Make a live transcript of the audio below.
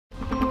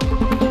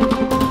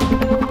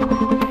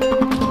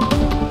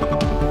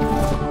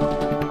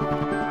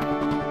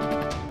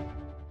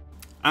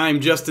I'm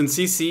Justin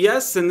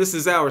CCS, and this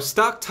is our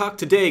Stock Talk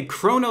Today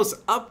Cronos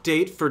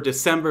update for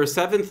December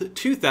 7th,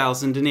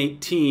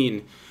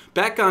 2018.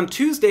 Back on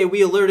Tuesday,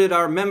 we alerted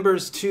our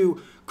members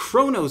to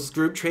Cronos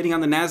Group trading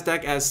on the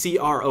NASDAQ as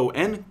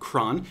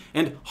CRON,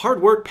 and hard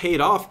work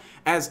paid off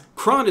as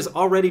CRON is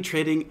already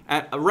trading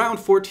at around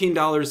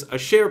 $14 a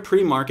share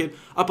pre-market,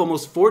 up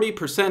almost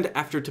 40%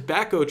 after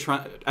tobacco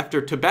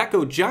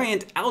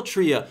giant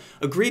Altria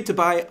agreed to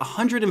buy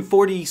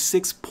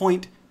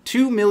 146.2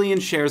 million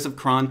shares of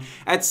CRON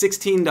at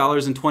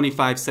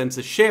 $16.25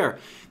 a share.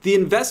 The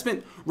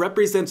investment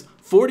represents a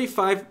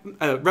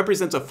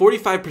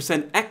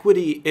 45%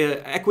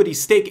 equity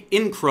stake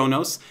in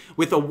Cronos,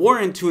 with a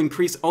warrant to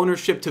increase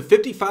ownership to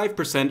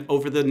 55%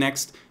 over the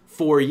next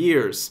 4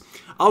 years.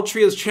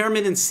 Altria's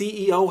chairman and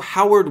CEO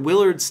Howard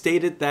Willard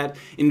stated that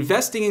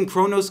investing in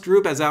Cronos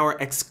Group as our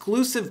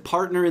exclusive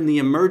partner in the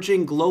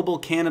emerging global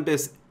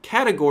cannabis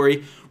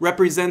category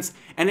represents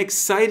an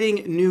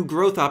exciting new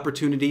growth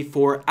opportunity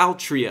for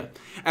Altria.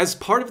 As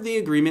part of the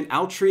agreement,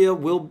 Altria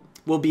will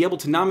be able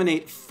to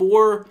nominate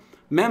 4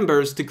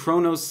 members to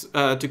Cronos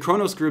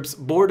Group's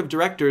board of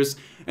directors,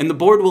 and the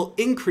board will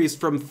increase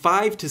from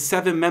 5 to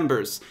 7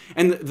 members.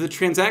 And the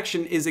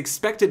transaction is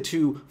expected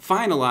to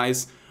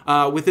finalize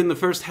within the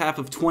first half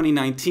of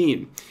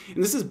 2019.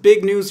 And this is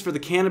big news for the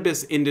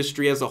cannabis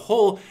industry as a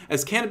whole,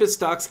 as cannabis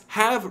stocks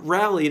have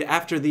rallied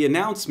after the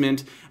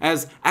announcement,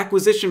 as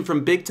acquisition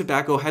from Big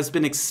Tobacco has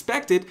been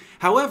expected.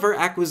 However,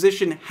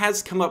 acquisition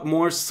has come up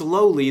more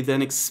slowly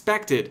than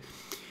expected.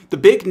 The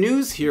big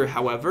news here,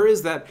 however,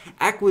 is that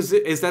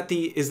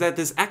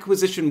this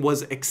acquisition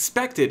was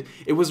expected.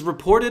 It was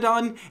reported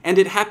on, and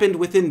it happened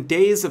within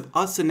days of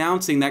us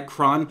announcing that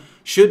CRON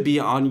should be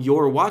on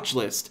your watch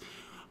list.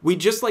 We'd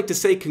just like to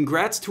say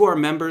congrats to our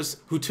members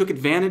who took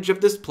advantage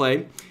of this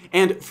play.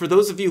 And for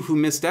those of you who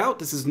missed out,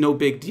 this is no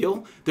big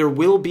deal. There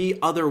will be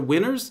other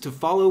winners to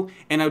follow.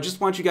 And I just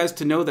want you guys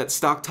to know that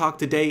Stock Talk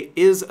Today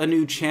is a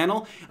new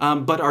channel,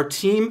 but our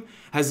team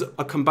has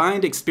a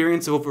combined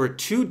experience of over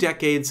 2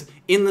 decades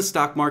in the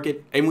stock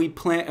market, and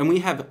we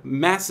have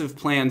massive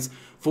plans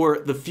for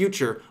the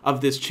future of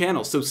this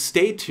channel. So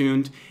stay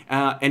tuned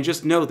and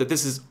just know that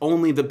this is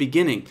only the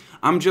beginning.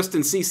 I'm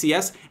Justin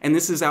CCS, and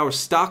this is our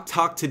Stock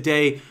Talk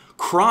Today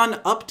CRON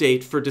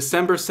update for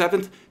December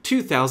 7th,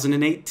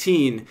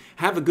 2018.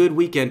 Have a good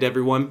weekend,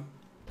 everyone.